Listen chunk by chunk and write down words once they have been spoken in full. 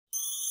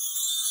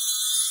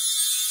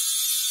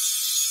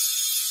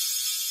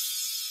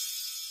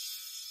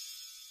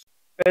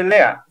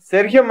Pelea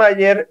Sergio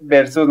Mayer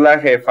versus la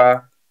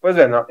jefa. Pues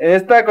bueno, en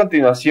esta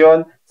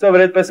continuación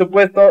sobre el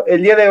presupuesto,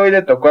 el día de hoy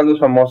le tocó a los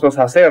famosos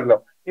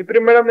hacerlo. Y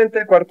primeramente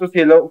el cuarto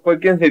cielo fue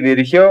quien se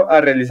dirigió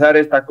a realizar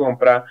esta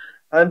compra.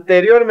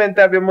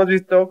 Anteriormente habíamos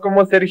visto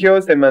cómo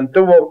Sergio se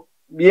mantuvo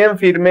bien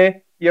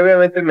firme y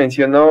obviamente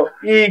mencionó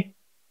y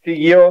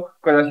siguió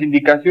con las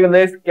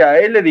indicaciones que a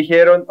él le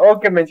dijeron o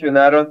que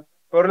mencionaron,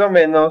 por lo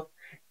menos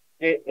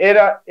que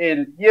era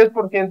el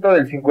 10%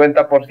 del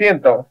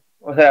 50%,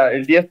 o sea,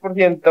 el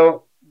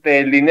 10%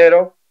 del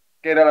dinero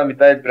que era la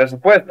mitad del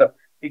presupuesto,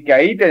 y que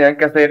ahí tenían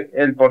que hacer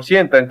el por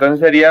ciento, entonces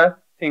sería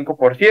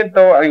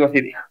 5%, algo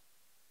así.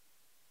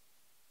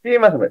 Sí,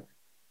 más o menos.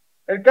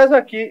 El caso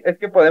aquí es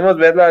que podemos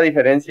ver la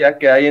diferencia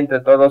que hay entre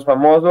todos los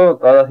famosos,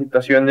 todas las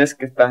situaciones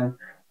que están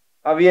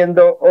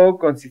habiendo o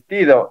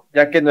consistido,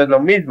 ya que no es lo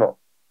mismo.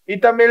 Y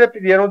también le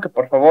pidieron que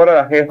por favor a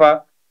la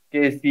jefa,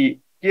 que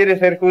si quiere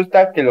ser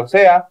justa, que lo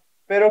sea,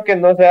 pero que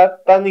no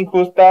sea tan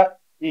injusta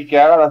y que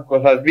haga las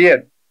cosas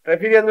bien,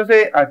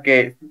 refiriéndose a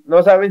que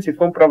no saben si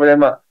fue un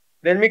problema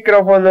del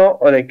micrófono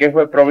o de qué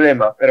fue el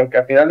problema, pero que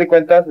a final de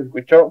cuentas se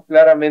escuchó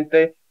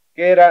claramente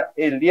que era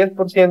el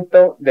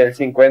 10% del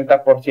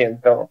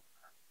 50%.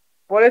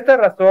 Por esta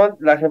razón,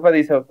 la jefa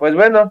dice, pues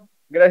bueno,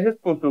 gracias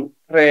por su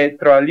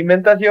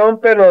retroalimentación,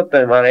 pero lo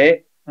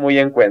tomaré muy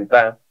en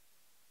cuenta.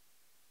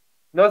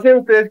 No sé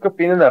ustedes qué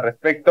opinan al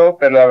respecto,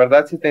 pero la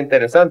verdad sí está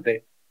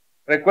interesante.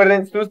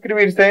 Recuerden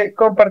suscribirse,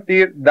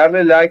 compartir,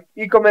 darle like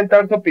y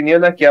comentar su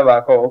opinión aquí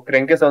abajo.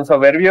 ¿Creen que son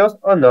soberbios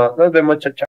o no? Nos vemos, chao, chao.